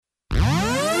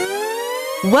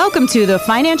Welcome to the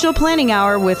Financial Planning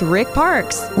Hour with Rick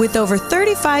Parks. With over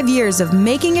 35 years of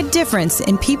making a difference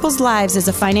in people's lives as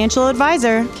a financial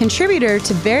advisor, contributor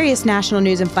to various national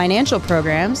news and financial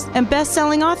programs, and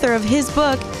best-selling author of his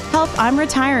book, Help, I'm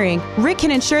Retiring, Rick can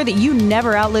ensure that you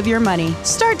never outlive your money.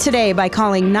 Start today by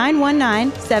calling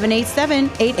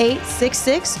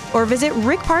 919-787-8866 or visit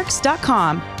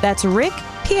rickparks.com. That's Rick,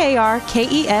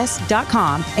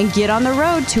 Parkes.com, and get on the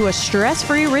road to a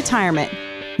stress-free retirement.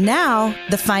 Now,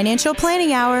 the Financial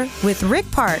Planning Hour with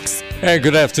Rick Parks. Hey,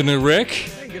 good afternoon, Rick.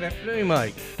 Hey, good afternoon,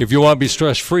 Mike. If you want to be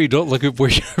stress-free, don't look at where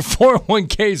your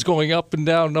 401k is going up and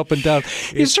down, up and down.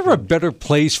 Is there a better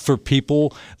place for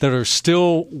people that are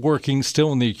still working,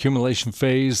 still in the accumulation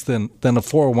phase than a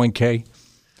 401k?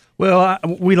 Well,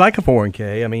 we like a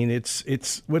 401k. I mean,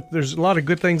 there's a lot of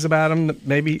good things about them,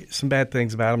 maybe some bad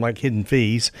things about them, like hidden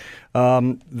fees.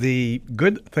 The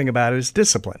good thing about it is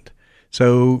disciplined.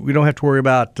 So we don't have to worry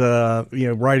about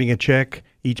writing a check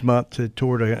each month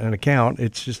toward an account.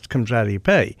 It just comes out of your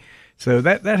pay. So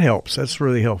that helps. That's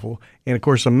really helpful. And, of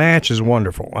course, a match is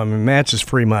wonderful. I mean, match is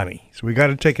free money. So we got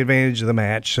to take advantage of the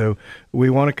match. So we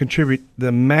want to contribute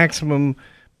the maximum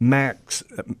match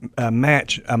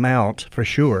amount for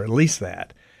sure, at least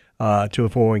that, to a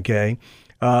 401k.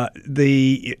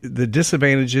 The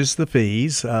disadvantage is the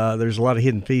fees. There's a lot of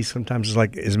hidden fees. Sometimes it's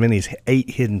like as many as 8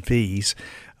 hidden fees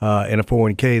in a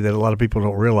 401k that a lot of people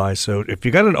don't realize. So if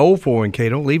you got an old 401k,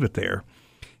 don't leave it there.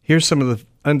 Here's some of the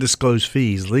undisclosed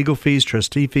fees: legal fees,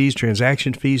 trustee fees,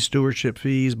 transaction fees, stewardship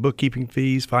fees, bookkeeping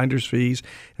fees, finder's fees.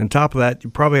 And on top of that,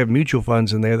 you probably have mutual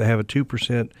funds in there that have a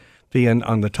 2% fee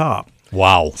on the top.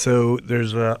 Wow. So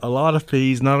there's a lot of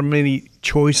fees, not many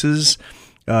choices.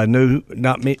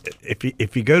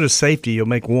 If you go to safety, you'll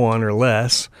make one or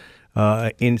less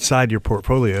inside your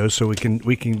portfolio. So we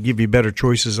can give you better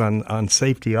choices on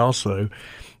safety also.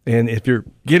 And if you're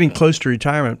getting close to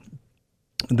retirement,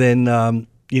 then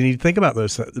you need to think about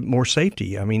those more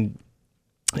safety. I mean,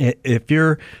 if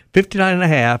you're 59 and a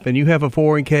half and you have a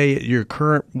 401k at your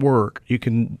current work, you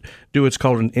can do what's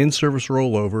called an in-service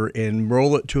rollover and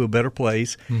roll it to a better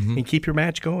place and keep your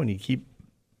match going. You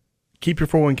keep your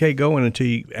 401k going until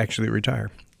you actually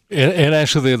retire. And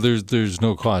actually, there's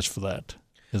no cost for that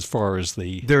as far as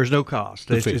There's no cost.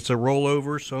 It's fee. a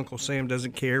rollover, so Uncle Sam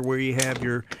doesn't care where you have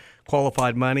your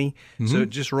qualified money. So it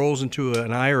just rolls into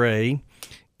an IRA,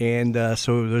 and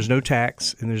so there's no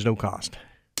tax and there's no cost.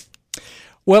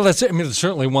 Well, it's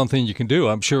certainly one thing you can do.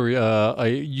 I'm sure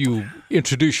you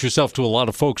introduce yourself to a lot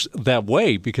of folks that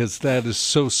way because that is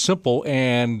so simple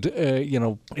and,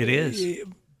 It is.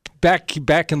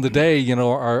 Back in the day,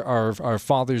 our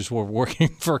fathers were working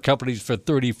for companies for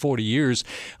 30, 40 years.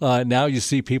 Now you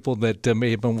see people that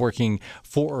may have been working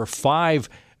 4 or 5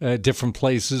 different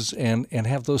places and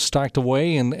have those stocked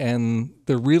away, and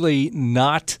they're really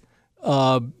not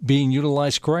being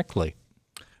utilized correctly.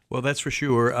 Well, that's for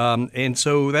sure. And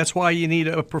so that's why you need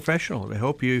a professional to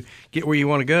help you get where you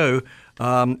want to go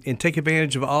and take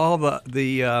advantage of all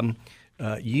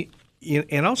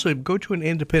and also go to an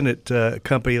independent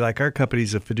company like our company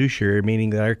is a fiduciary,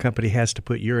 meaning that our company has to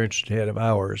put your interest ahead of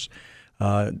ours.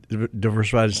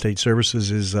 Diversified Estate Services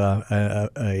is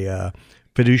a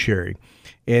fiduciary.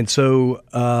 And so,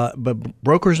 but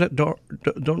brokers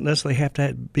don't necessarily have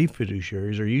to be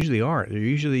fiduciaries, or usually aren't. They're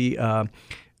usually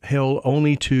held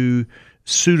only to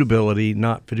suitability,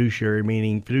 not fiduciary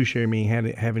meaning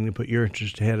having to put your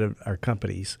interest ahead of our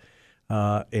company's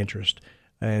interest.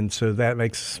 And so that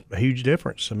makes a huge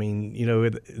difference. I mean,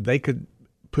 they could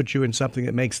put you in something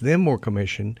that makes them more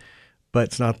commission, but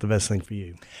it's not the best thing for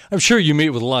you. I'm sure you meet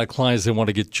with a lot of clients that want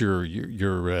to get your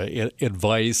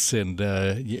advice. And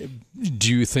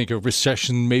do you think a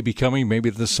recession may be coming?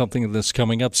 Maybe there's something that's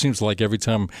coming up. Seems like every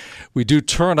time we do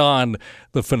turn on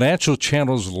the financial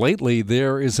channels lately,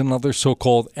 there is another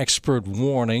so-called expert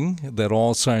warning that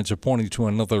all signs are pointing to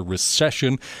another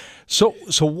recession. So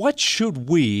what should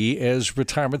we as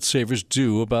retirement savers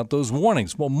do about those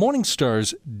warnings? Well,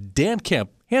 Morningstar's Dan Kemp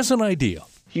has an idea.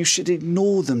 You should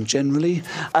ignore them generally.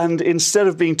 And instead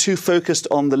of being too focused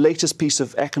on the latest piece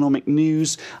of economic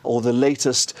news or the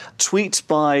latest tweet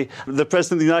by the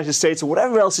President of the United States or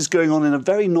whatever else is going on in a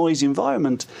very noisy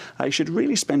environment, you should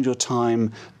really spend your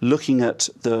time looking at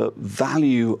the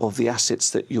value of the assets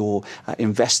that you're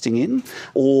investing in,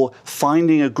 or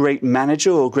finding a great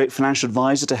manager or a great financial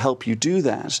advisor to help you do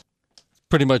that.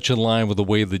 Pretty much in line with the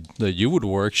way that you would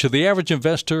work. Should the average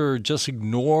investor just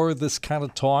ignore this kind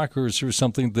of talk, or is there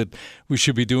something that we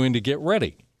should be doing to get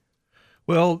ready?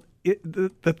 Well,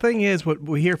 the thing is, what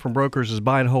we hear from brokers is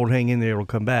buy and hold, hang in there, it'll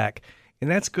come back. And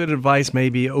that's good advice,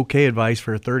 maybe okay advice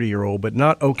for a 30-year-old, but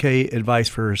not okay advice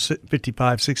for a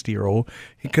 55, 60-year-old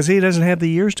because he doesn't have the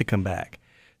years to come back.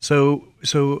 So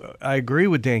I agree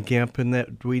with Dan Kemp in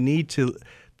that we need to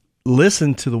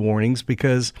listen to the warnings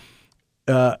because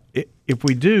if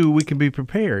we do, we can be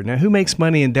prepared. Now, who makes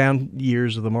money in down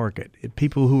years of the market?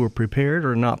 People who are prepared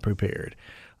or not prepared.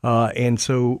 And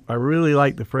so I really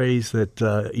like the phrase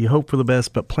that you hope for the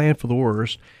best but plan for the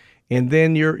worst. And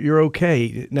then you're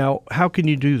okay. Now, how can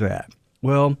you do that?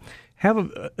 Well,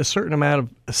 have a certain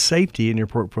amount of safety in your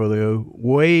portfolio,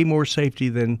 way more safety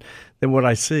than what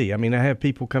I see. I mean, I have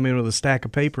people come in with a stack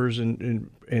of papers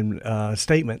and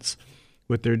statements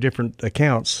with their different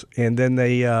accounts, and then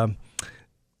I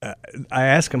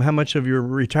ask them how much of your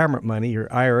retirement money,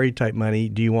 your IRA type money,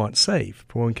 do you want safe,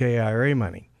 401k IRA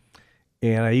money?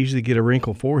 And I usually get a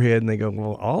wrinkled forehead, and they go,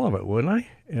 well, all of it, wouldn't I?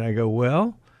 And I go,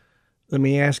 well, let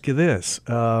me ask you this.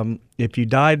 If you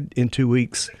died in 2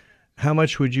 weeks, how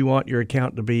much would you want your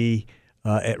account to be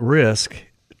at risk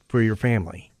for your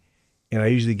family? And I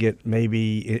usually get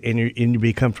maybe, and you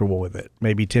be comfortable with it,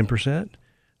 maybe 10%.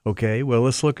 Okay, well,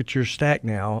 let's look at your stack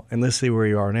now, and let's see where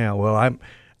you are now. Well,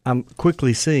 I'm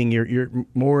quickly seeing you're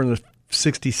more in the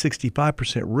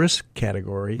 60-65% risk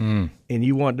category, and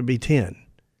you want to be 10.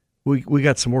 We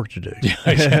got some work to do.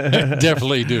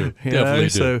 Definitely do. Definitely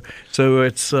do. So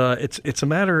it's a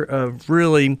matter of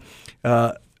really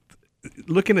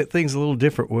looking at things a little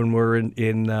different when we're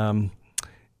in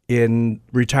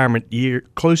retirement year,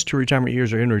 close to retirement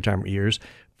years or in retirement years.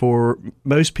 For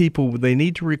most people, they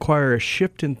need to require a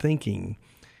shift in thinking,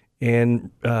 and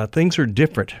things are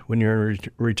different when you're in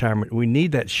retirement. We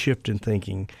need that shift in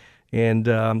thinking, and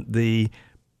the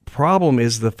problem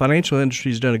is the financial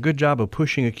industry has done a good job of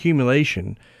pushing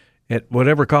accumulation at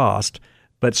whatever cost,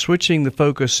 but switching the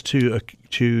focus to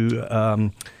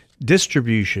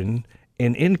distribution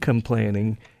and income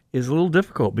planning is a little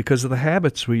difficult because of the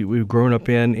habits we've grown up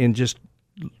in just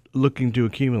looking to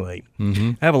accumulate.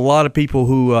 Mm-hmm. I have a lot of people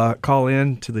who call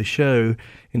in to the show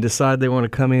and decide they want to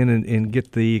come in and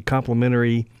get the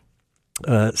complimentary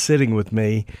sitting with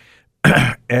me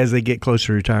as they get closer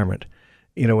to retirement.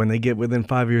 You know, when they get within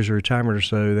 5 years of retirement or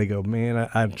so, they go, man,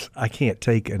 I can't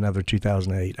take another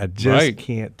 2008. I just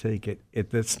can't take it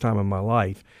at this time of my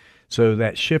life. So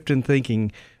that shift in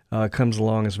thinking comes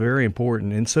along is very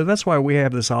important. And so that's why we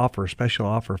have this offer, special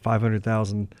offer,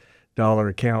 $500,000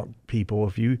 account people.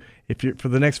 If you're for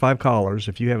the next 5 callers,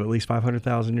 if you have at least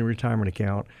 $500,000 in your retirement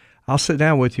account, I'll sit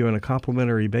down with you on a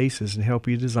complimentary basis and help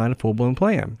you design a full-blown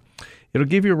plan. It'll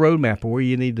give you a roadmap of where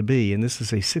you need to be, and this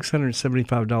is a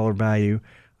 $675 value.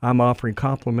 I'm offering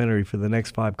complimentary for the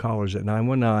next 5 callers at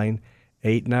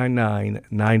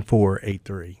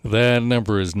 919-899-9483. That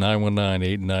number is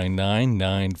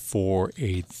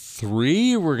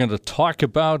 919-899-9483. We're going to talk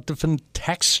about different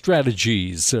tax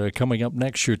strategies coming up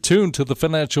next. You're tuned to the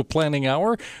Financial Planning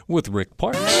Hour with Rick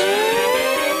Parks.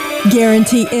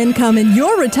 Guarantee income in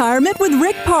your retirement with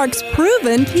Rick Parks'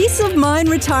 proven peace of mind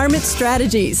retirement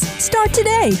strategies. Start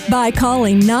today by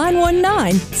calling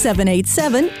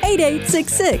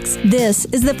 919-787-8866. This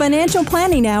is the Financial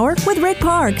Planning Hour with Rick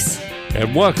Parks.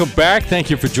 And welcome back. Thank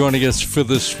you for joining us for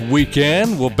this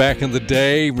weekend. Well, back in the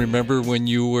day, remember when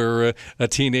you were a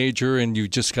teenager and you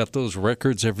just got those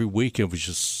records every week? It was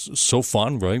just so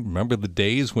fun, right? Remember the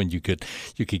days when you could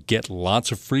get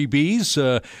lots of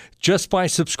freebies just by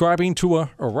subscribing to a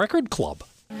record club.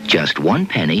 Just 1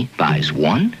 penny buys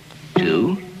 1,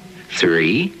 2,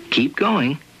 3, keep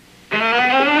going.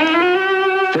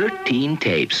 13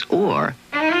 tapes or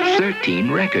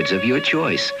 13 records of your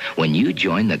choice when you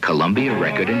join the Columbia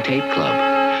Record and Tape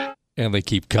Club. And they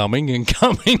keep coming and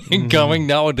coming and coming.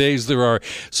 Nowadays, there are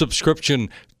subscription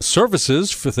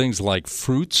services for things like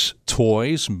fruits,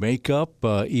 toys, makeup,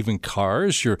 even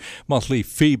cars, your monthly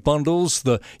fee bundles,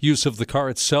 the use of the car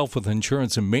itself with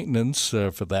insurance and maintenance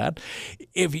for that.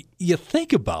 If you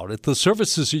think about it, the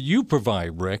services that you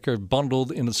provide, Rick, are bundled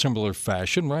in a similar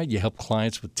fashion, right? You help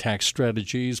clients with tax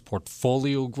strategies,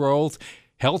 portfolio growth,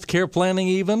 healthcare planning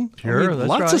even. Sure, that's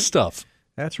lots right. of stuff.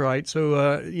 That's right.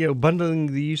 So, bundling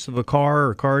the use of a car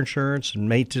or car insurance and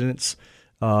maintenance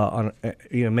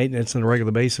maintenance on a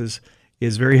regular basis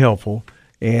is very helpful.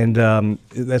 And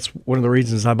that's one of the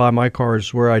reasons I buy my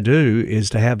cars where I do is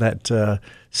to have that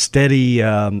steady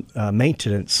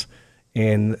maintenance.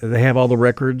 And they have all the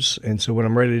records. And so when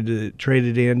I'm ready to trade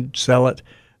it in, sell it,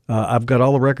 I've got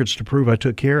all the records to prove I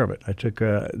took care of it. I took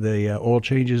the oil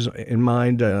changes in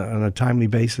mind on a timely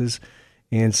basis.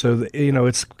 And so,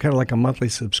 it's kind of like a monthly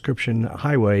subscription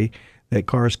highway that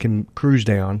cars can cruise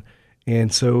down.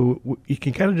 And so you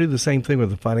can kind of do the same thing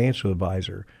with a financial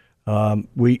advisor.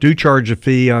 We do charge a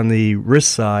fee on the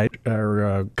risk side.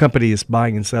 Our company is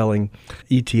buying and selling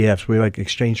ETFs. We like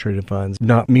exchange traded funds,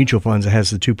 not mutual funds. It has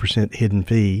the 2% hidden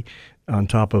fee on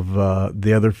top of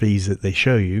the other fees that they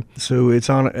show you. So it's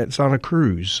on a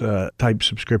cruise type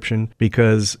subscription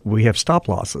because we have stop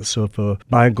losses. So if a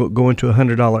buy go into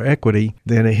 $100 equity,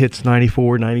 then it hits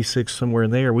 94, 96, somewhere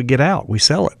in there, we get out, we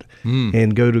sell it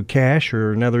and go to cash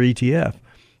or another ETF.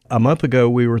 A month ago,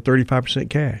 we were 35%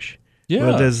 cash. Yeah.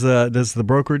 Well, does the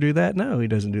broker do that? No, he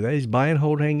doesn't do that. He's buy and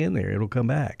hold, hang in there. It'll come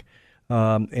back.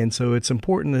 And so it's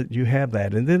important that you have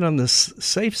that. And then on the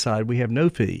safe side, we have no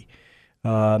fee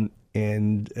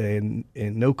and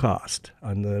no cost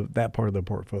on that part of the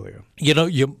portfolio. You know,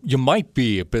 you might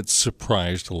be a bit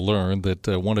surprised to learn that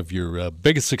one of your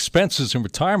biggest expenses in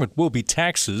retirement will be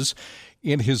taxes.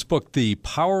 In his book, The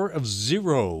Power of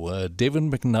Zero, David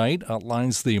McKnight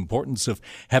outlines the importance of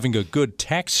having a good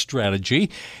tax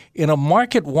strategy. In a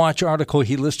Market Watch article,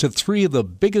 he listed 3 of the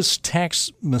biggest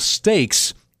tax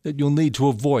mistakes that you'll need to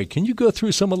avoid. Can you go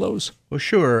through some of those? Well,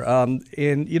 sure.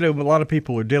 And, you know, a lot of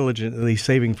people are diligently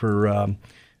saving for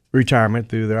retirement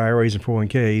through their IRAs and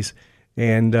 401ks.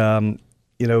 And,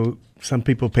 you know, some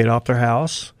people paid off their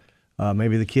house.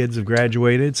 Maybe the kids have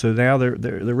graduated, so now they're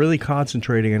really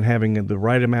concentrating on having the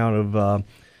right amount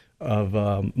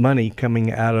of money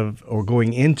coming out of or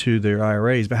going into their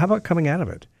IRAs. But how about coming out of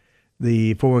it,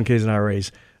 the 401ks and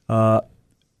IRAs?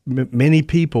 Many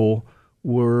people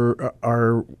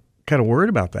are kind of worried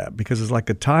about that because it's like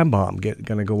a time bomb going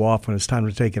to go off when it's time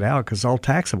to take it out because it's all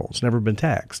taxable. It's never been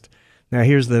taxed. Now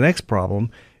here's the next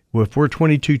problem: if we're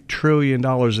 $22 trillion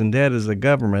in debt as a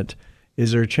government,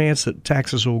 is there a chance that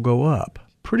taxes will go up?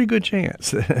 Pretty good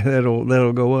chance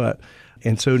that'll go up.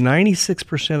 And so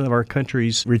 96% of our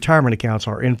country's retirement accounts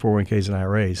are in 401ks and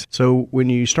IRAs. So when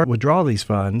you start to withdraw these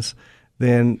funds,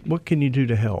 then what can you do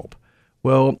to help?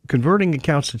 Well, converting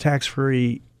accounts to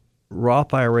tax-free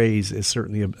Roth IRAs is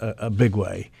certainly a big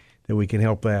way that we can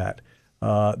help that.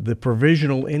 The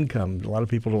provisional income, a lot of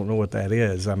people don't know what that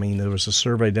is. I mean, there was a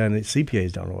survey done that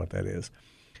CPAs don't know what that is.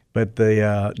 But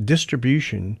the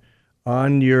distribution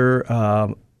on your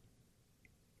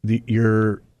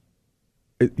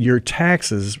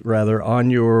taxes, rather, on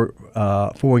your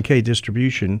 401k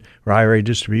distribution or IRA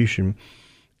distribution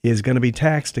is going to be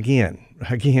taxed again.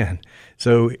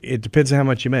 So it depends on how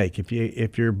much you make. If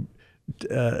you're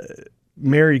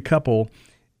married couple,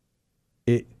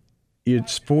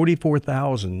 it's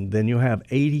 $44,000. Then you'll have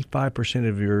 85%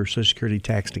 of your Social Security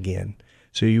taxed again.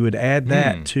 So you would add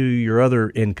that to your other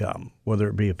income, whether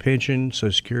it be a pension,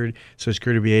 Social Security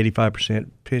would be 85%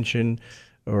 pension,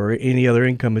 or any other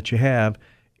income that you have,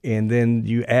 and then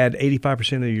you add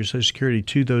 85% of your Social Security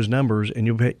to those numbers, and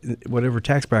you'll pay whatever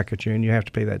tax bracket you're in. You have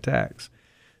to pay that tax.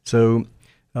 So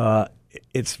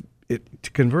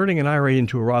converting an IRA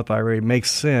into a Roth IRA makes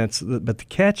sense, but the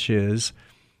catch is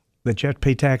that you have to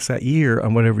pay tax that year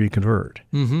on whatever you convert,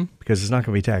 because it's not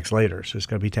going to be taxed later. So it's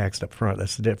going to be taxed up front.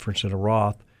 That's the difference in a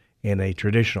Roth and a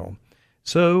traditional.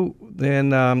 So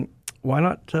then why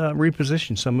not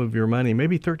reposition some of your money,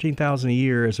 maybe $13,000 a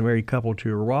year as a married couple,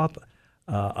 to a Roth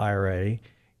IRA,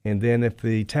 and then if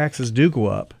the taxes do go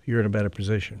up, you're in a better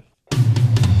position.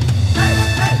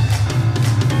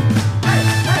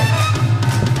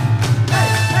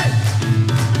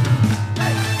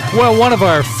 Well, one of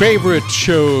our favorite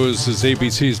shows is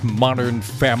ABC's Modern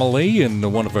Family,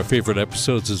 and one of our favorite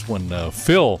episodes is when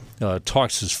Phil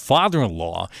talks his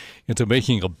father-in-law into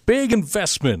making a big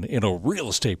investment in a real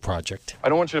estate project. I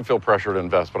don't want you to feel pressure to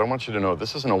invest, but I want you to know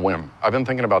this isn't a whim. I've been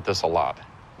thinking about this a lot.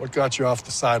 What got you off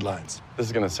the sidelines? This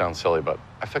is going to sound silly, but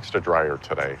I fixed a dryer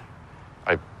today.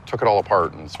 I took it all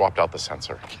apart and swapped out the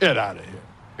sensor. Get out of here.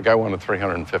 The guy wanted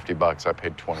 $350. I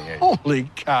paid $28.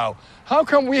 Holy cow. How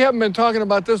come we haven't been talking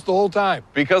about this the whole time?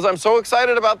 Because I'm so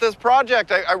excited about this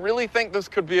project. I really think this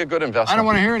could be a good investment. I don't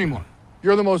want to hear anymore.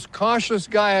 You're the most cautious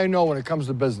guy I know when it comes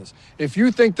to business. If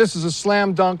you think this is a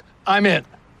slam dunk, I'm in.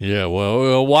 Yeah,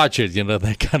 well, watch it. You know,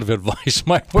 that kind of advice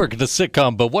might work in a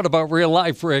sitcom. But what about real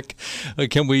life, Rick?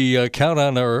 Can we count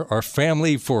on our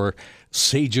family for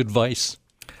sage advice?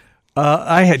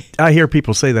 I hear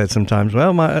people say that sometimes.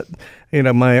 Well,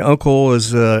 my uncle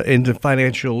is into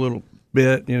financial a little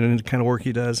bit, the kind of work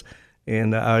he does,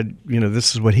 and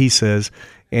this is what he says,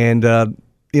 and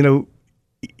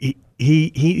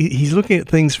he's looking at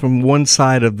things from one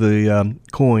side of the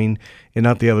coin and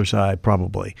not the other side,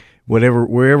 probably.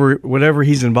 Whatever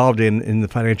he's involved in the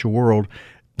financial world,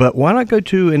 but why not go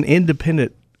to an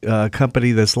independent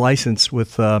company that's licensed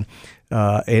with and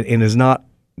is not.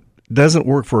 Doesn't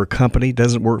work for a company,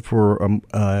 doesn't work for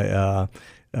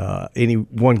any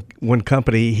one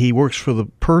company. He works for the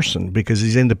person because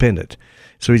he's independent.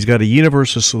 So he's got a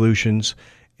universe of solutions,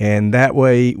 and that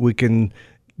way we can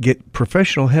get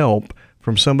professional help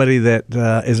from somebody that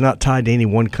is not tied to any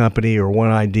one company or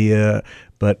one idea,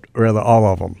 but rather all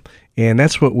of them. And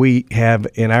that's what we have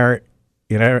in our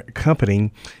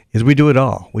company. Is we do it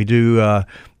all. We do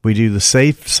the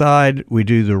safe side, we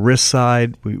do the risk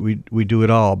side, we do it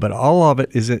all. But all of it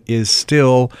is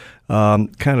still kind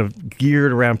of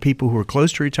geared around people who are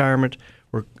close to retirement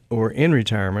or in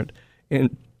retirement.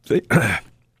 And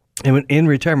in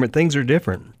retirement, things are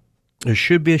different. There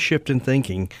should be a shift in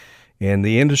thinking, and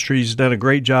the industry's done a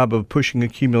great job of pushing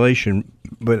accumulation.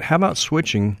 But how about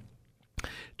switching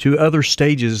to other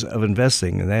stages of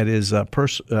investing, and that is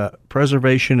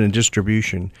preservation and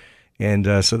distribution.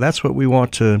 And so that's what we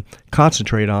want to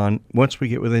concentrate on once we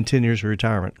get within 10 years of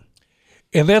retirement.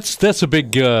 And that's a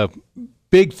big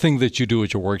thing that you do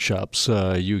at your workshops.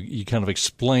 You kind of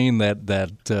explain that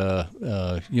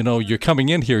you're coming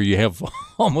in here, you have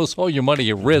almost all your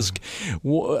money at risk.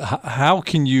 How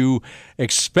can you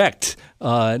expect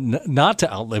not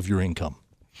to outlive your income?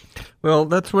 Well,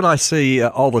 that's what I see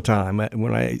all the time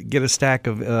when I get a stack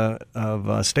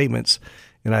of statements,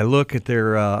 and I look at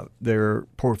their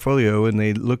portfolio, and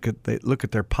they look at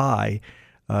their pie.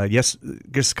 Just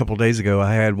a couple of days ago,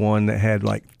 I had one that had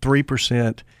like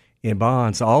 3% in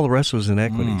bonds. All the rest was in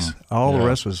equities. The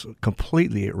rest was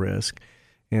completely at risk,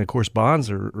 and of course,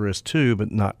 bonds are at risk too,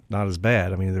 but not as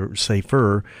bad. I mean, they're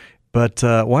safer. But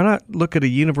why not look at a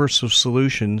universe of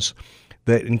solutions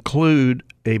that include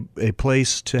a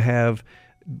place to have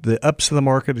the ups of the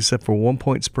market except for 1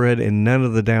 point spread and none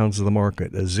of the downs of the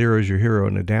market. A zero is your hero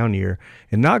in a down year.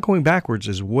 And not going backwards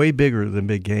is way bigger than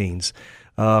big gains.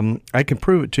 I can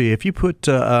prove it to you. If you put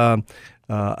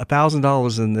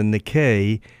 $1,000 in the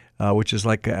Nikkei, which is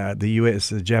like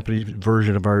the Japanese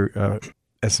version of our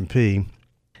S&P,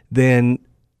 then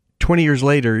 20 years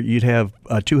later, you'd have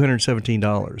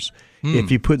 $217.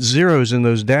 If you put zeros in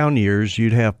those down years,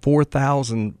 you'd have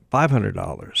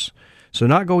 $4,500. So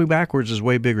not going backwards is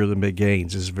way bigger than big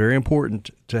gains. It's very important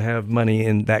to have money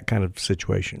in that kind of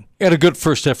situation. And a good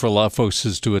first step for a lot of folks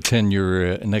is to attend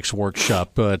your next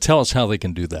workshop. Tell us how they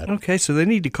can do that. Okay, so they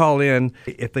need to call in.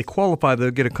 If they qualify,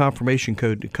 they'll get a confirmation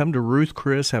code to come to Ruth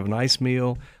Chris, have a nice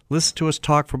meal, listen to us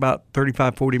talk for about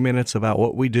 35, 40 minutes about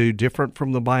what we do, different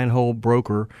from the buy and hold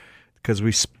broker, because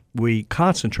we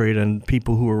concentrate on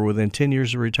people who are within 10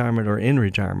 years of retirement or in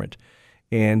retirement.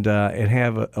 And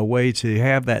have a way to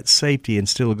have that safety and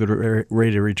still a good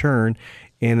rate of return.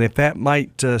 And if that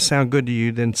might sound good to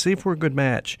you, then see if we're a good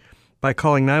match by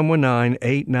calling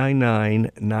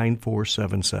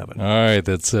 919-899-9477. All right,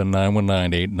 that's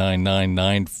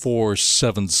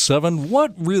 919-899-9477.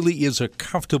 What really is a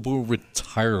comfortable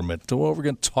retirement? Well, we're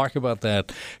going to talk about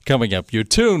that coming up. You're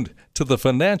tuned to the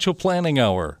Financial Planning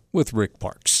Hour with Rick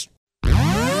Parks.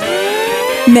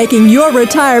 Making your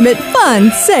retirement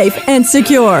fun, safe, and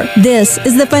secure. This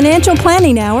is the Financial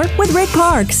Planning Hour with Rick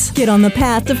Parks. Get on the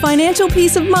path to financial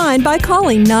peace of mind by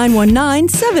calling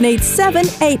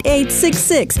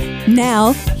 919-787-8866.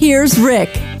 Now, here's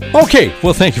Rick. Okay,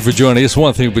 well, thank you for joining us.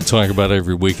 One thing we talk about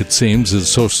every week, it seems,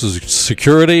 is Social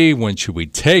Security. When should we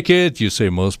take it? You say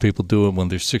most people do it when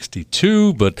they're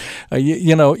 62, but,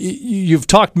 you've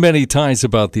talked many times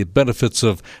about the benefits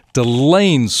of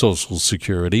delaying Social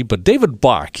Security, but David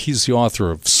Bach, he's the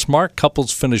author of Smart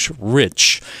Couples Finish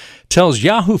Rich, tells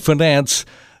Yahoo Finance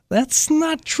that's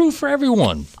not true for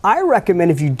everyone. I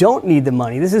recommend if you don't need the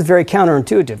money, this is very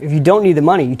counterintuitive, if you don't need the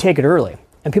money, you take it early.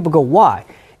 And people go, why?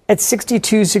 At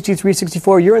 62, 63,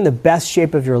 64, you're in the best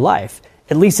shape of your life.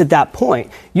 At least at that point.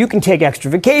 You can take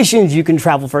extra vacations, you can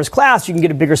travel first class, you can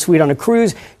get a bigger suite on a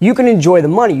cruise, you can enjoy the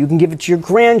money, you can give it to your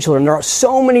grandchildren. There are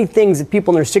so many things that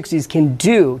people in their 60s can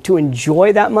do to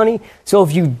enjoy that money. So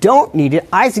if you don't need it,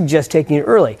 I suggest taking it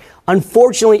early.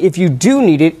 Unfortunately, if you do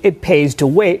need it, it pays to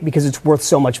wait because it's worth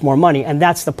so much more money. And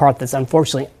that's the part that's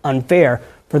unfortunately unfair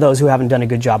for those who haven't done a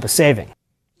good job of saving.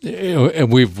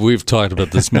 And we've talked about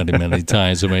this many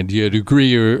times. I mean, do you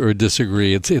agree or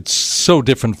disagree? It's so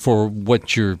different for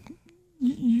what your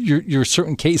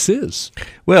certain case is.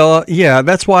 Well, yeah,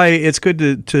 that's why it's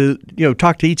good to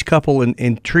talk to each couple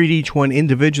and treat each one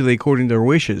individually according to their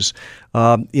wishes.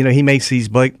 He makes these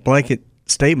blanket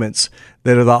statements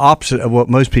that are the opposite of what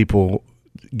most people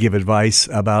give advice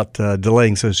about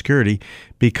delaying Social Security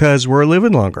because we're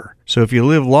living longer. So if you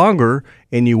live longer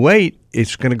and you wait,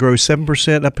 it's going to grow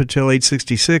 7% up until age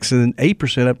 66 and then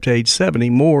 8% up to age 70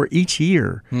 more each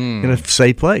year in a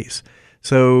safe place.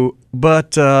 So,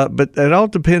 but it all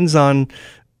depends on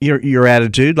your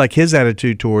attitude, like his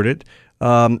attitude toward it.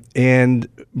 and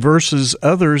versus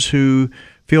others who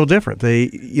feel different. They,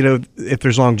 if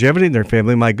there's longevity in their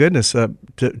family, my goodness, to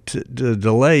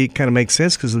delay kind of makes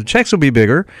sense because the checks will be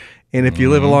bigger, and if you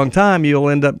live a long time, you'll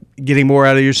end up getting more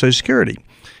out of your Social Security.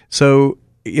 So,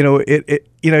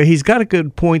 he's got a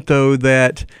good point though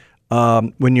that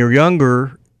when you're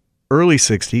younger, early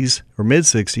 60s or mid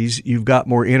 60s, you've got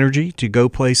more energy to go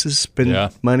places,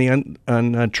 spend money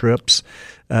on trips,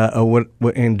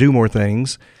 and do more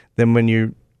things than when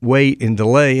you wait and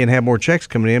delay and have more checks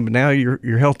coming in. But now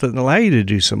your health doesn't allow you to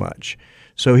do so much.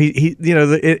 So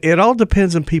it all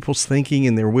depends on people's thinking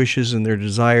and their wishes and their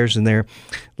desires and their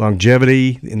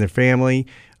longevity in their family.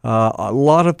 A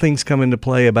lot of things come into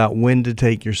play about when to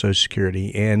take your Social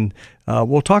Security, and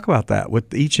we'll talk about that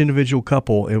with each individual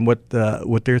couple and what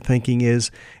their thinking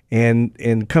is,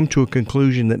 and come to a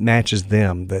conclusion that matches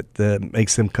them, that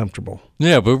makes them comfortable.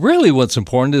 Yeah, but really, what's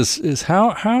important is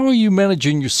how are you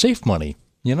managing your safe money?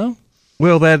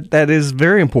 Well, that is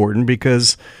very important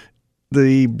because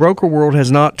the broker world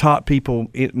has not taught people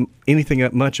anything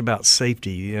much about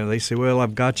safety. They say, well,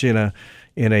 I've got you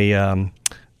in a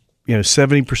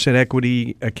 70%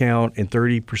 equity account and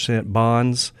 30%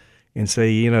 bonds, and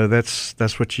say,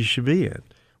 that's what you should be in.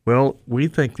 Well, we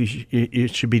think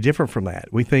it should be different from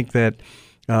that. We think that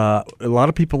a lot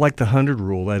of people like the 100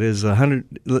 rule. That is,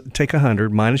 100. Take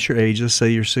 100 minus your age. Let's say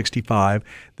you're 65.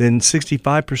 Then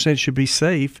 65% should be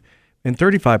safe, and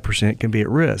 35% can be at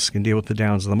risk and deal with the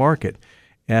downs of the market.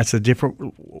 And that's a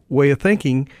different way of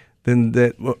thinking than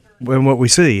what we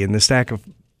see in the stack of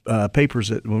papers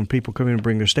that when people come in and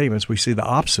bring their statements, we see the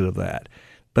opposite of that.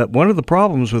 But one of the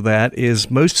problems with that is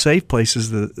most safe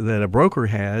places that a broker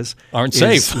has aren't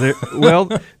safe. Well,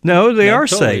 no, they are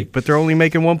totally safe, but they're only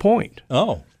making 1 point.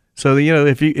 Oh. So,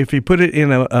 if you put it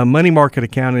in a money market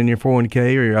account in your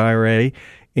 401k or your IRA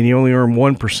and you only earn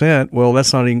 1%, well,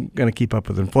 that's not even going to keep up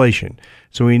with inflation.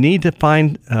 So we need to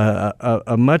find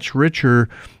a much richer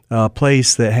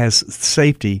place that has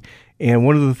safety. And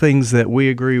one of the things that we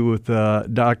agree with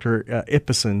Dr.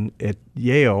 Ibbotson at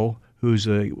Yale, who's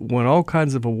won all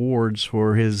kinds of awards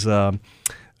for his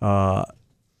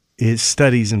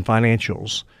studies in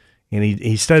financials, and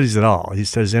he studies it all. He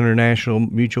studies international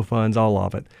mutual funds, all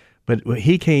of it. But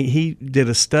he did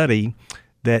a study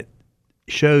that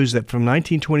shows that from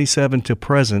 1927 to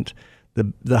present,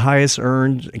 the highest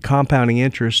earned compounding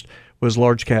interest was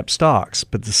large cap stocks,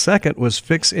 but the second was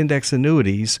fixed index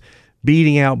annuities,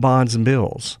 beating out bonds and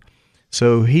bills.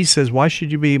 So he says, why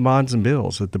should you be bonds and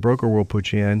bills that the broker will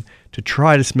put you in to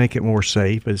try to make it more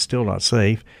safe? But it's still not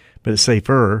safe, but it's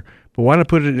safer. But why not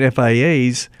put it in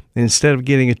FIAs? And instead of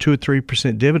getting a 2 or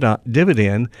 3%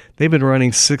 dividend, they've been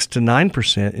running 6 to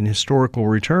 9% in historical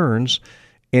returns,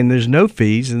 and there's no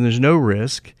fees and there's no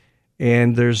risk,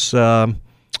 and there's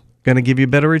going to give you a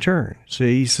better return. So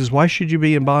he says, why should you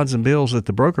be in bonds and bills that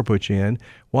the broker puts you in?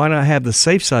 Why not have the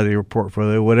safe side of your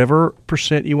portfolio, whatever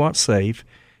percent you want safe,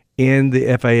 in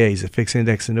the FIAs, the fixed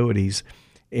index annuities?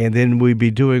 And then we'd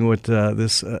be doing what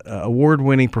this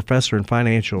award-winning professor in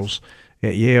financials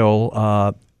at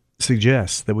Yale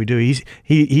suggests that we do.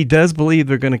 He does believe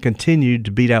they're going to continue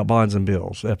to beat out bonds and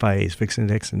bills, FIAs, fixed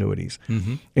index annuities.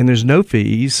 Mm-hmm. And there's no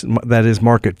fees, that is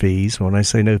market fees. When I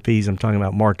say no fees, I'm talking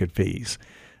about market fees.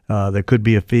 There could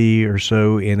be a fee or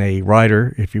so in a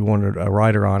rider if you wanted a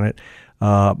rider on it,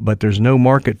 but there's no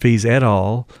market fees at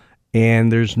all,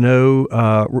 and there's no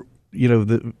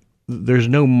there's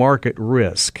no market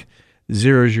risk.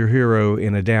 Zero is your hero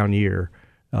in a down year,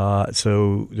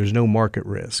 so there's no market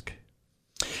risk.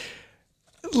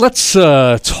 Let's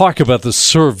talk about the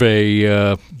survey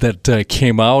that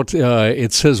came out.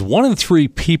 It says 1 in 3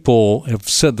 people have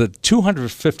said that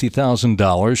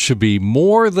 $250,000 should be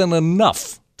more than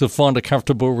enough to fund a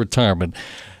comfortable retirement.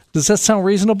 Does that sound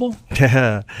reasonable?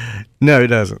 No, it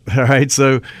doesn't. All right.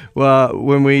 So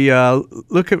when we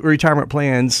look at retirement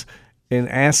plans and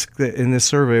ask in this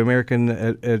survey, American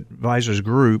Advisors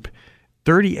Group,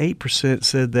 38%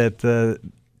 said that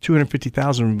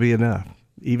 $250,000 would be enough.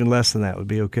 Even less than that would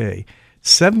be okay.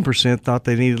 7% thought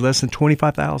they needed less than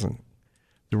 $25,000.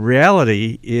 The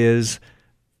reality is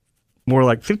more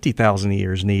like $50,000 a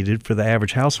year is needed for the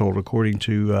average household, according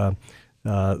to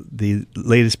the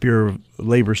latest Bureau of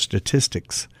Labor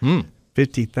statistics.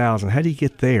 $50,000. How do you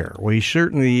get there? Well, you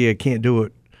certainly can't do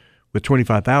it with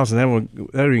 $25,000. That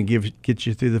won't even get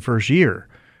you through the first year.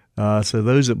 So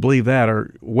those that believe that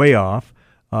are way off.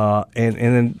 And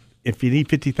then if you need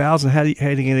 $50,000, how are you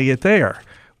going to get there?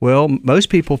 Well, most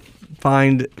people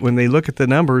find when they look at the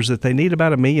numbers that they need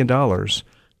about $1 million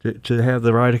to have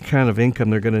the right kind of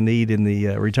income they're going to need in the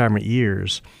retirement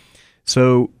years.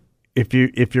 So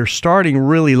if you're starting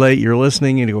really late, you're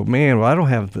listening and you go, man, well, I don't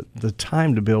have the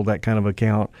time to build that kind of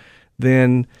account,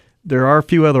 then there are a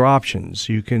few other options.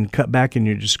 You can cut back in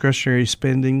your discretionary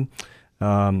spending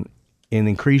and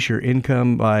increase your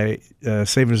income by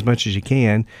saving as much as you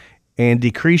can, and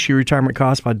decrease your retirement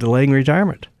costs by delaying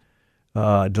retirement,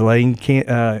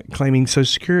 claiming Social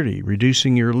Security,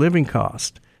 reducing your living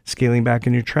cost, scaling back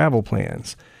in your travel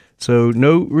plans. So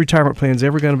no retirement plan is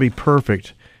ever going to be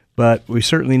perfect, but we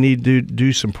certainly need to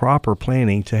do some proper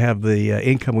planning to have the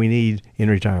income we need in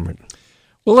retirement.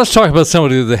 Well, let's talk about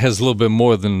somebody that has a little bit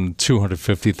more than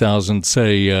 $250,000.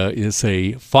 Say is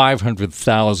a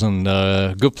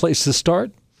 $500,000 good place to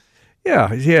start? Yeah.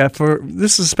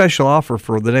 This is a special offer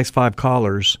for the next 5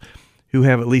 callers who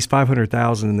have at least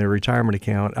 $500,000 in their retirement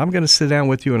account. I'm going to sit down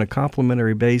with you on a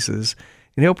complimentary basis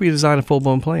and help you design a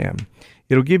full-blown plan.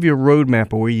 It'll give you a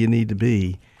roadmap of where you need to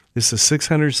be. This is a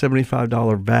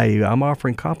 $675 value. I'm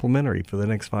offering complimentary for the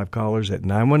next 5 callers at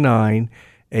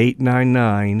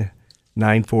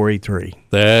 919-899-9483.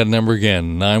 That number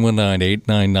again,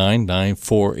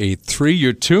 919-899-9483.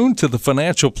 You're tuned to the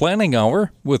Financial Planning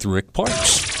Hour with Rick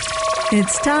Parks.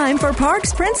 It's time for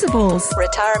Parks Principles.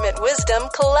 Retirement wisdom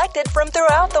collected from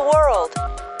throughout the world.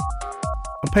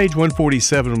 On page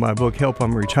 147 of my book, Help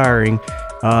I'm Retiring,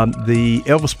 the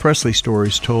Elvis Presley story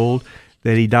is told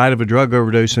that he died of a drug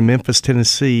overdose in Memphis,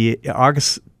 Tennessee,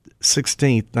 August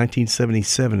 16th,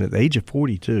 1977, at the age of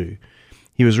 42.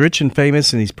 He was rich and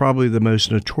famous, and he's probably the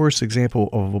most notorious example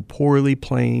of a poorly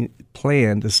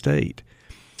planned estate.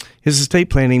 His estate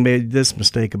planning made this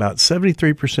mistake. About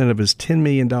 73% of his $10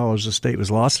 million estate was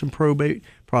lost in probate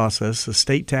process,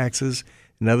 estate taxes,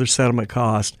 and other settlement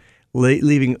costs,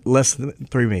 leaving less than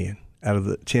 $3 million out of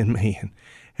the $10 million.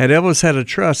 Had Elvis had a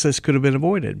trust, this could have been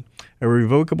avoided. A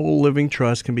revocable living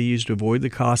trust can be used to avoid the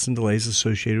costs and delays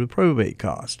associated with probate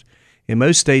cost. In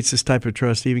most states, this type of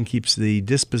trust even keeps the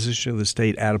disposition of the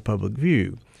estate out of public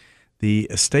view. The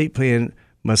estate plan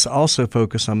must also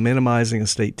focus on minimizing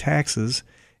estate taxes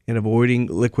and avoiding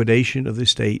liquidation of the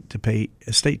estate to pay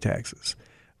estate taxes.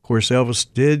 Of course, Elvis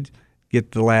did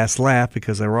get the last laugh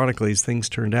because, ironically, as things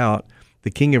turned out,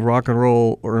 the king of rock and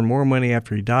roll earned more money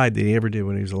after he died than he ever did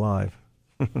when he was alive.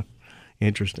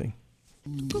 Interesting.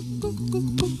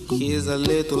 Here's a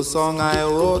little song I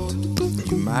wrote.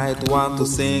 You might want to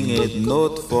sing it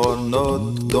note for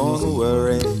note. Don't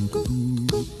worry.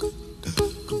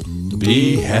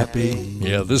 Be happy.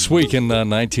 Yeah, this week in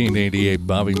 1988,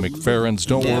 Bobby McFerrin's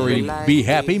Don't Worry, Be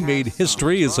Happy made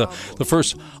history as the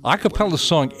first a cappella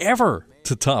song ever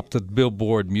to top the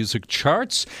Billboard music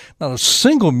charts. Not a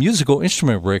single musical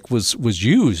instrument, Rick, was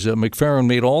used. McFerrin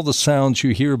made all the sounds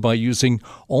you hear by using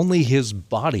only his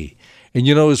body. And,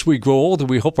 as we grow older,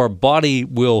 we hope our body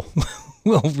will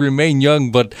remain young,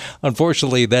 but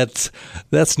unfortunately that's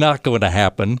not going to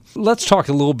happen. Let's talk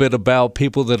a little bit about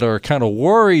people that are kind of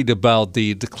worried about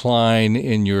the decline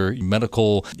in your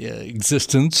medical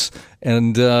existence,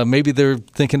 and maybe they're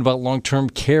thinking about long-term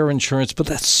care insurance, but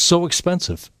that's so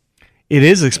expensive. It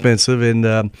is expensive, and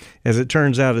as it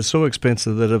turns out, it's so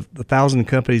expensive that 1,000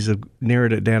 companies have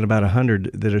narrowed it down to about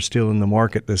 100 that are still in the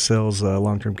market that sells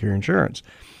long-term care insurance.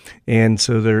 And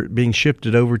so they're being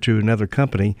shifted over to another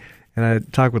company. And I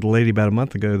talked with a lady about a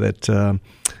month ago that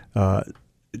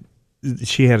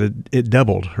she had it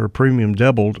doubled. Her premium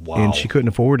doubled, wow. And she couldn't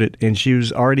afford it. And she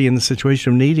was already in the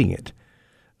situation of needing it.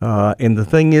 And the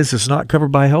thing is, it's not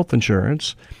covered by health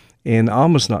insurance and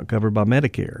almost not covered by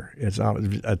Medicare. It's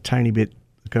a tiny bit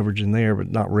coverage in there,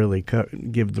 but not really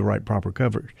give the right proper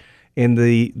coverage. And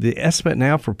the estimate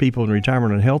now for people in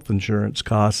retirement on health insurance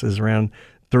costs is around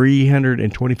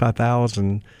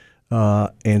 $325,000,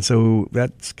 and so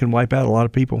that can wipe out a lot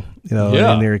of people, in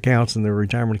their accounts and their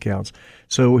retirement accounts.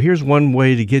 So here's one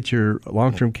way to get your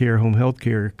long-term care, home health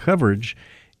care coverage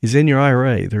is in your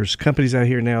IRA. There's companies out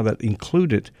here now that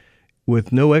include it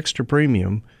with no extra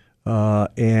premium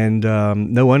and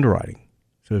no underwriting.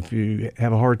 So if you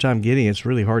have a hard time getting it, it's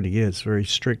really hard to get. It's very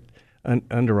strict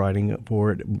underwriting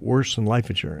for it, worse than life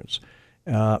insurance.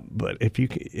 But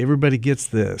everybody gets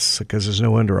this because there's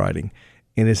no underwriting,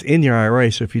 and it's in your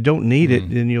IRA. So if you don't need it,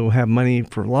 then you'll have money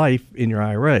for life in your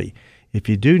IRA. If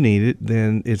you do need it,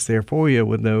 then it's there for you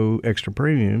with no extra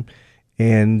premium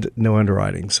and no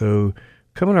underwriting. So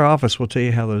come in our office. We'll tell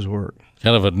you how those work.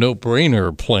 Kind of a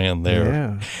no-brainer plan there.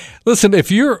 Yeah. Listen,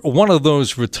 if you're one of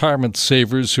those retirement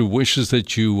savers who wishes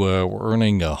that you were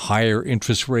earning a higher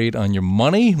interest rate on your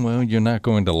money, well, you're not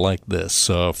going to like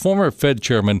this. Former Fed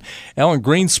Chairman Alan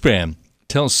Greenspan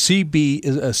tells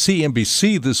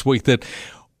CNBC this week that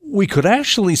we could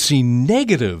actually see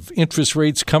negative interest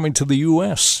rates coming to the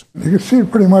U.S. You can see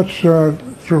pretty much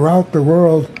throughout the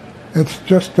world It's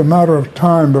just a matter of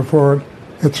time before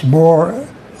it's more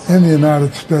in the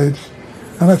United States.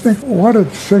 And I think what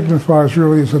it signifies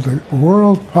really is that the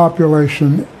world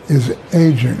population is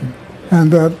aging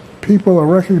and that people are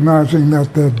recognizing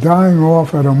that they're dying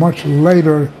off at a much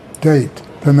later date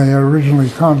than they originally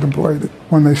contemplated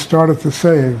when they started to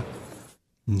save.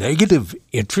 Negative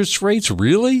interest rates,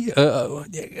 really?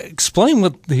 Explain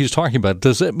what he's talking about.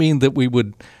 Does that mean that we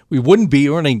wouldn't be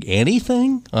earning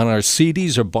anything on our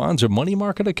CDs or bonds or money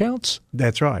market accounts?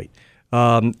 That's right.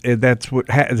 That's what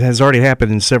has already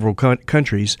happened in several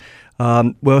countries.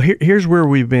 Well, here's where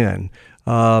we've been.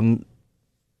 When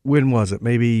was it?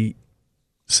 Maybe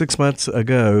 6 months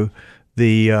ago,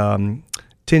 the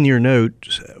 10-year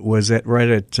note was right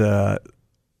at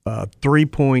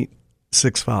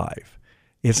 3.65.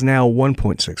 It's now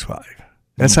 1.65.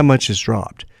 That's how much it's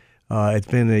dropped. It's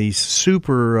been a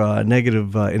super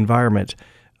negative environment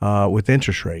with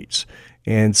interest rates.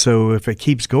 And so if it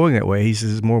keeps going that way, he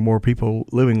says more and more people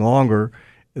living longer,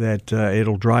 that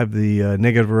it'll drive the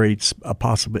negative rates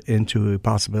into a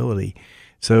possibility.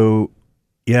 So,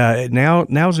 yeah,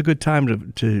 now's a good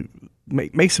time to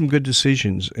make some good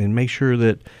decisions and make sure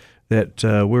that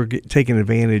we're taking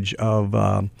advantage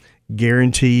of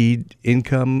guaranteed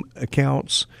income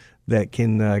accounts that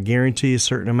can guarantee a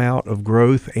certain amount of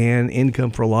growth and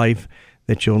income for life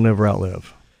that you'll never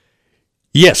outlive.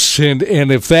 Yes, and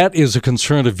if that is a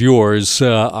concern of yours,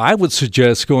 I would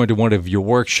suggest going to one of your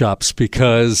workshops,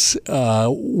 because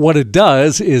what it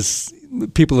does is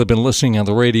people have been listening on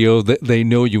the radio, they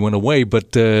know you in a way,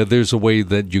 but there's a way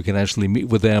that you can actually meet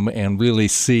with them and really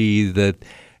see that,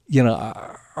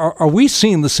 are we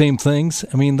seeing the same things?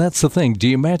 I mean, that's the thing. Do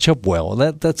you match up well?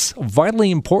 That's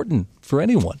vitally important for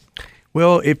anyone.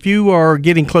 Well, if you are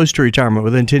getting close to retirement,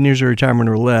 within 10 years of retirement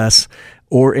or less,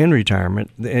 or in retirement,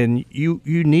 then you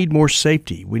need more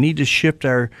safety. We need to shift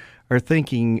our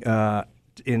thinking, and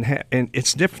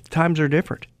it's different. Times are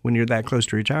different when you're that close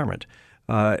to retirement.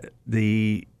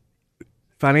 The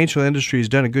financial industry has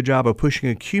done a good job of pushing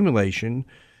accumulation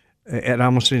at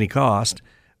almost any cost,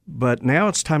 but now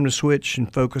it's time to switch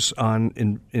and focus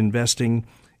on investing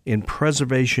in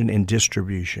preservation and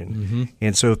distribution. Mm-hmm.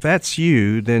 And so if that's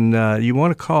you, then you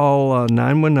want to call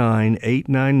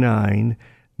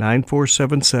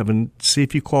 919-899-9477. See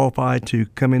if you qualify to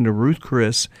come into Ruth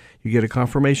Chris. You get a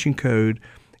confirmation code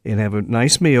and have a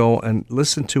nice meal and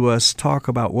listen to us talk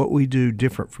about what we do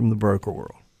different from the broker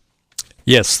world.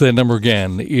 Yes, the number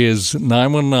again is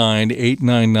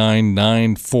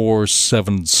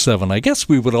 919-899-9477. I guess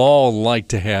we would all like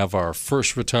to have our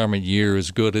first retirement year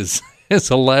as good as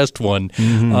the last one.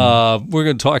 Mm-hmm. We're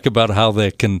going to talk about how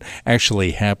that can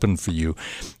actually happen for you.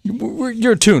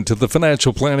 You're tuned to the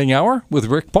Financial Planning Hour with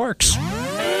Rick Parks.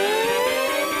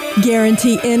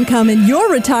 Guarantee income in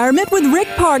your retirement with Rick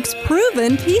Parks'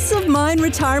 proven peace of mind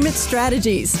retirement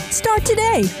strategies. Start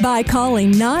today by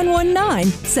calling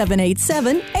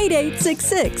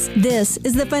 919-787-8866. This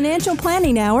is the Financial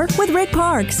Planning Hour with Rick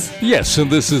Parks. Yes, and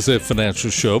this is a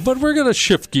financial show, but we're going to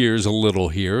shift gears a little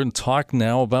here and talk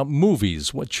now about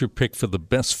movies. What's your pick for the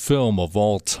best film of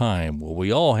all time? Well, we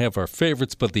all have our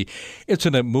favorites, but the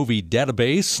Internet Movie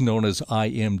Database, known as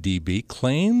IMDb,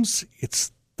 claims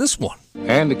it's this one.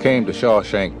 Andy came to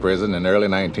Shawshank Prison in early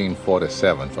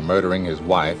 1947 for murdering his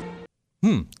wife.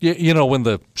 You know, when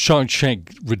the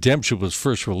Shawshank Redemption was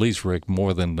first released, Rick,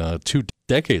 more than 2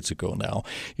 decades ago now,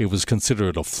 it was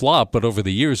considered a flop, but over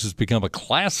the years it's become a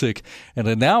classic, and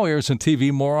it now airs on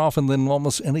TV more often than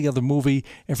almost any other movie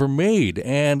ever made.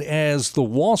 And as the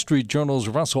Wall Street Journal's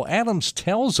Russell Adams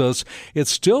tells us, it's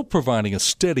still providing a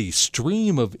steady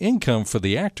stream of income for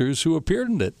the actors who appeared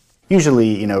in it.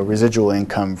 Usually, residual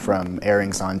income from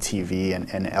airings on TV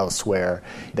and elsewhere,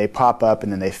 they pop up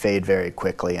and then they fade very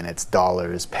quickly, and it's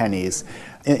dollars, pennies.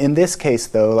 In this case,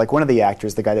 though, like one of the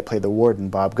actors, the guy that played the warden,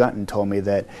 Bob Gunton, told me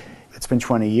that it's been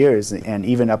 20 years, and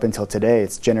even up until today,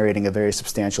 it's generating a very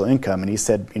substantial income. And he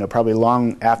said, probably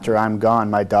long after I'm gone,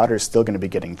 my daughter's still going to be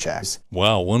getting checks.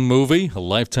 Wow, one movie, a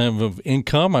lifetime of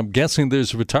income. I'm guessing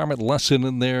there's a retirement lesson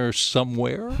in there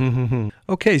somewhere.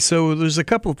 Okay, so there's a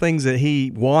couple of things that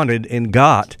he wanted and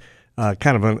got,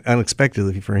 kind of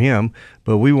unexpectedly for him,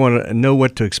 but we want to know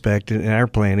what to expect in our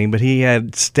planning. But he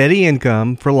had steady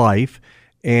income for life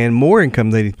and more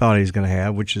income than he thought he was going to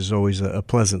have, which is always a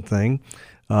pleasant thing.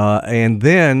 And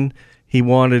then he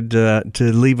wanted to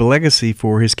leave a legacy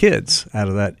for his kids out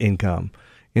of that income.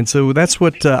 And so that's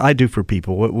what I do for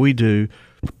people. What we do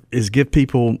is give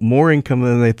people more income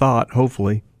than they thought,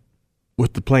 hopefully,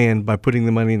 with the plan by putting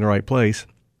the money in the right place.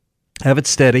 Have it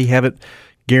steady, have it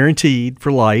guaranteed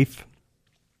for life,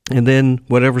 and then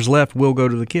whatever's left will go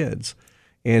to the kids.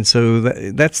 And so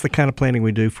that's the kind of planning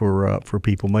we do for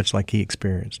people, much like he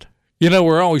experienced. You know,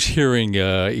 we're always hearing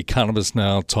economists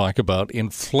now talk about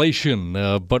inflation,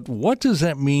 but what does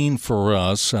that mean for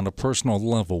us on a personal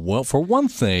level? Well, for one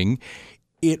thing,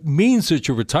 it means that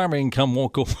your retirement income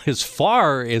won't go as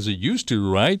far as it used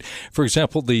to, right? For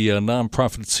example, the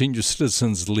nonprofit Senior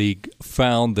Citizens League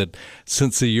found that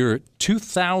since the year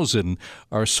 2000,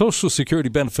 our Social Security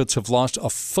benefits have lost a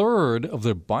third of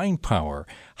their buying power.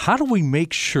 How do we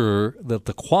make sure that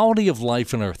the quality of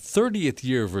life in our 30th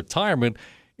year of retirement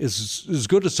is as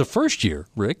good as the first year,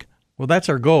 Rick? Well, that's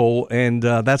our goal, and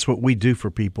that's what we do for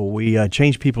people. We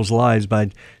change people's lives by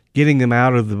getting them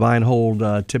out of the buy and hold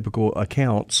typical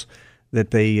accounts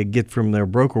that they get from their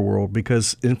broker world,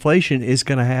 because inflation is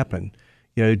going to happen.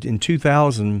 You know, in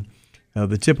 2000,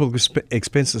 the typical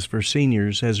expenses for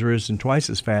seniors has risen twice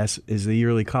as fast as the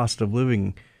yearly cost of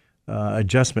living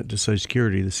adjustment to Social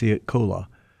Security, the COLA.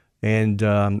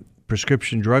 And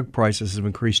prescription drug prices have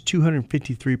increased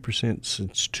 253%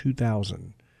 since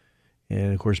 2000.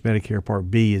 And, of course, Medicare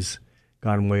Part B has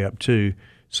gone way up, too.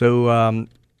 So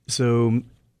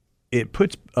it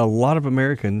puts a lot of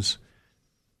Americans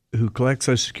who collect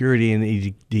Social Security in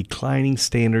a declining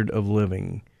standard of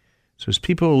living. So as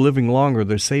people are living longer,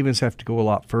 their savings have to go a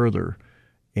lot further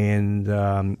and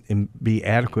be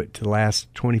adequate to last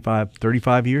 25,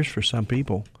 35 years for some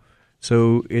people.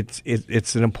 So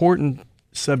it's an important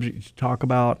subject to talk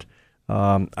about.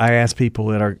 I ask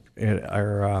people at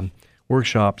our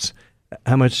workshops,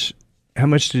 how much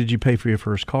did you pay for your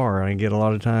first car? And I get a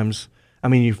lot of times,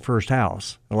 your first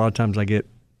house. A lot of times I get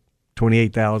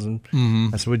 $28,000. Mm-hmm.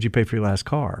 I said, "What'd you pay for your last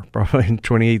car?" Probably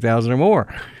 $28,000 or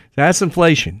more. That's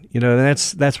inflation.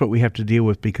 That's what we have to deal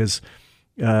with, because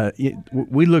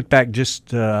we look back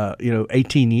just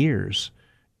 18 years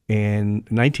and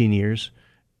 19 years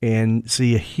and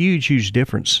see a huge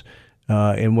difference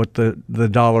in what the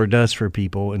dollar does for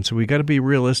people. And so we got to be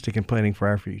realistic in planning for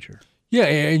our future. Yeah,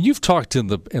 and you've talked in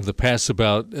the past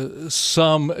about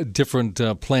some different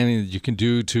planning that you can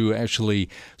do to actually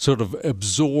sort of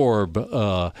absorb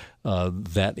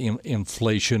that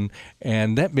inflation,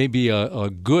 and that may be a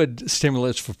good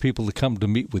stimulus for people to come to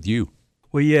meet with you.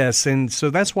 Well, yes, and so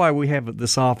that's why we have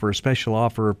this offer, a special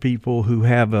offer of people who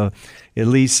have at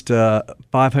least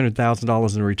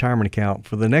 $500,000 in a retirement account.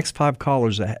 For the next 5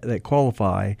 callers that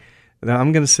qualify, now,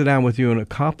 I'm going to sit down with you on a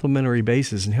complimentary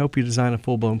basis and help you design a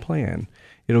full-blown plan.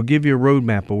 It'll give you a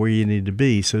roadmap of where you need to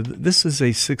be. So this is a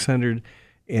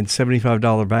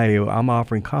 $675 value I'm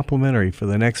offering complimentary for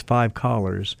the next 5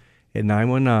 callers at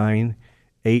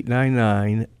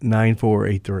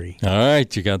 919-899-9483. All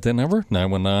right, you got that number?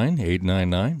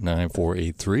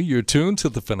 919-899-9483. You're tuned to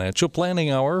the Financial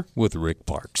Planning Hour with Rick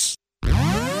Parks.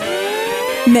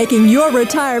 Making your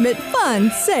retirement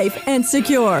fun, safe, and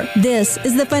secure. This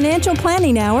is the Financial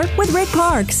Planning Hour with Rick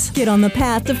Parks. Get on the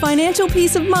path to financial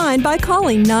peace of mind by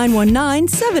calling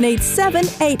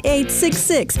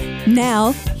 919-787-8866.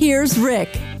 Now, here's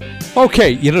Rick.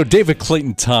 Okay, David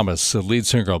Clayton Thomas, the lead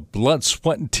singer of Blood,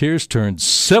 Sweat, and Tears, turned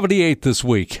 78 this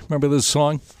week. Remember this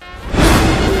song?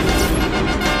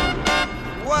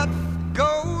 What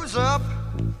goes up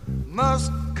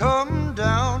must come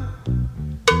down.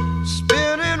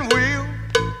 Spinning wheel,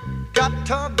 got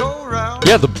to go round.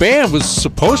 Yeah, the band was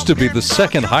supposed to be the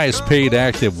second highest paid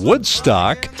act at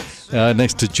Woodstock,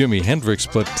 next to Jimi Hendrix,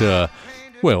 but, in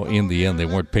the end, they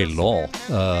weren't paid at all.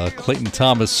 Clayton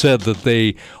Thomas said that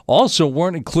they also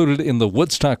weren't included in the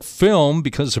Woodstock film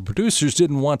because the producers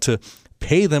didn't want to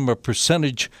pay them a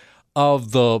percentage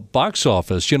of the box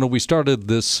office. We started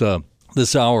this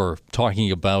hour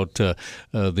talking about the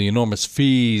enormous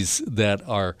fees that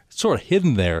are sort of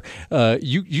hidden there.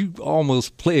 You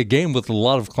almost play a game with a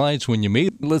lot of clients when you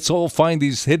meet. Let's all find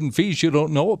these hidden fees you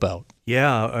don't know about.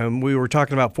 Yeah, we were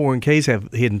talking about 401ks have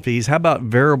hidden fees. How about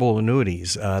variable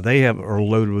annuities? They are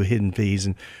loaded with hidden fees,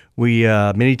 and we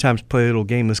many times play a little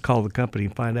game. Let's call the company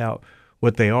and find out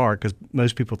what they are, because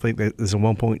most people think that there's a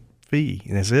 1-point fee,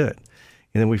 and that's it.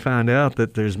 And then we find out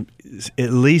that there's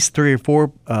at least 3 or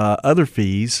 4 other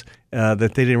fees that they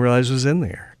didn't realize was in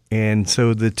there. And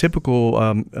so the typical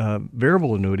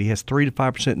variable annuity has 3 to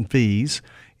 5% in fees.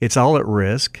 It's all at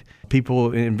risk.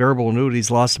 People in variable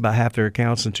annuities lost about half their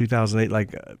accounts in 2008,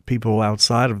 like people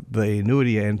outside of the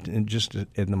annuity and just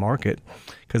in the market,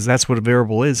 because that's what a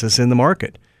variable is. It's in the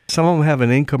market. Some of them have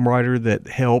an income rider that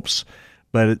helps,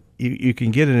 but you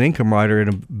can get an income rider in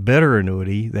a better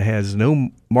annuity that has no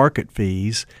market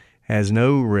fees, has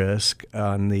no risk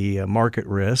on the market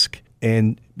risk,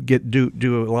 and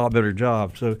do a lot better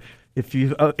job. So if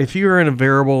you're in a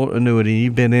variable annuity,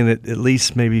 you've been in it at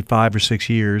least maybe 5 or 6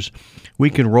 years, we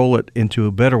can roll it into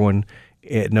a better one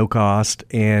at no cost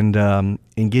and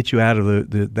get you out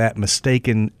of that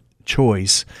mistaken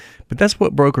choice. But that's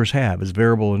what brokers have, is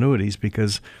variable annuities,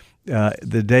 because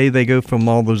the day they go from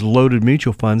all those loaded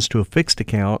mutual funds to a fixed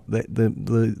account,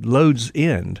 the loads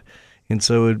end. And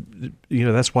so,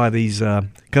 that's why these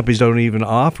companies don't even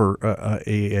offer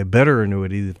a better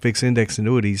annuity, the fixed index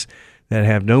annuities that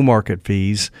have no market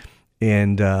fees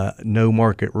and no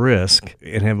market risk,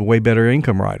 and have way better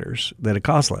income riders that it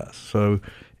costs less. So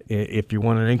if you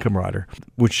want an income rider,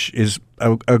 which is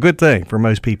a good thing for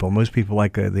most people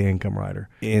like the income rider.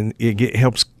 And it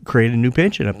helps create a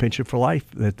pension for life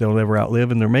that they'll never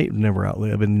outlive and their mate will never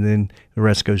outlive, and then the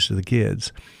rest goes to the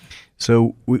kids.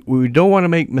 So we don't want to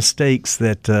make mistakes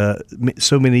that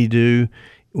so many do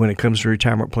when it comes to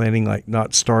retirement planning, like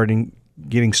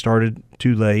getting started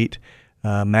too late,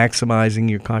 maximizing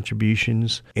your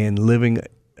contributions, and living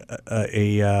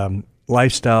a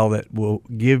lifestyle that will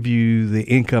give you the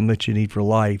income that you need for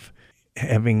life,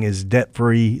 having as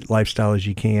debt-free lifestyle as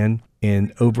you can,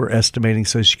 and overestimating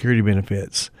Social Security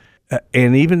benefits,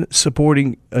 and even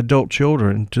supporting adult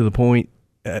children to the point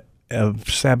of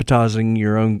sabotaging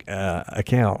your own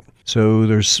account. So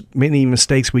there's many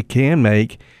mistakes we can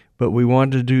make, but we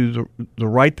want to do the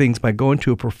right things by going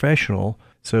to a professional.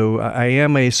 So I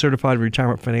am a certified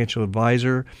retirement financial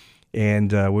advisor,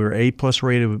 and we're A+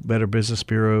 rated with Better Business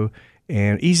Bureau,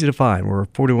 and easy to find. We're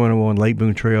 4101 Lake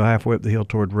Boone Trail, halfway up the hill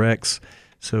toward Rex.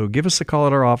 So give us a call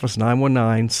at our office,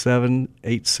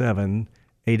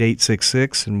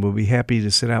 919-787-8866, and we'll be happy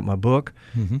to send out my book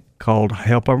called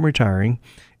Help I'm Retiring,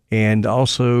 and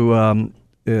also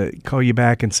call you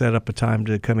back and set up a time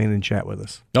to come in and chat with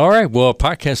us. All right. Well, a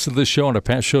podcast of this show and our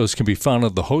past shows can be found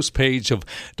on the host page of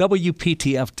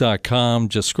WPTF.com.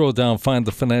 Just scroll down, find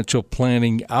the Financial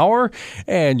Planning Hour,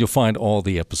 and you'll find all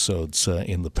the episodes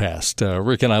in the past.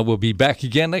 Rick and I will be back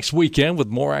again next weekend with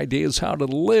more ideas how to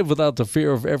live without the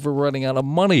fear of ever running out of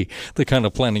money. The kind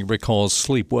of planning Rick calls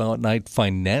sleep well at night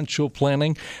financial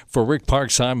planning. For Rick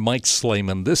Parks, I'm Mike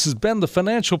Slayman. This has been the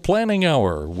Financial Planning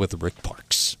Hour with Rick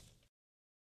Parks.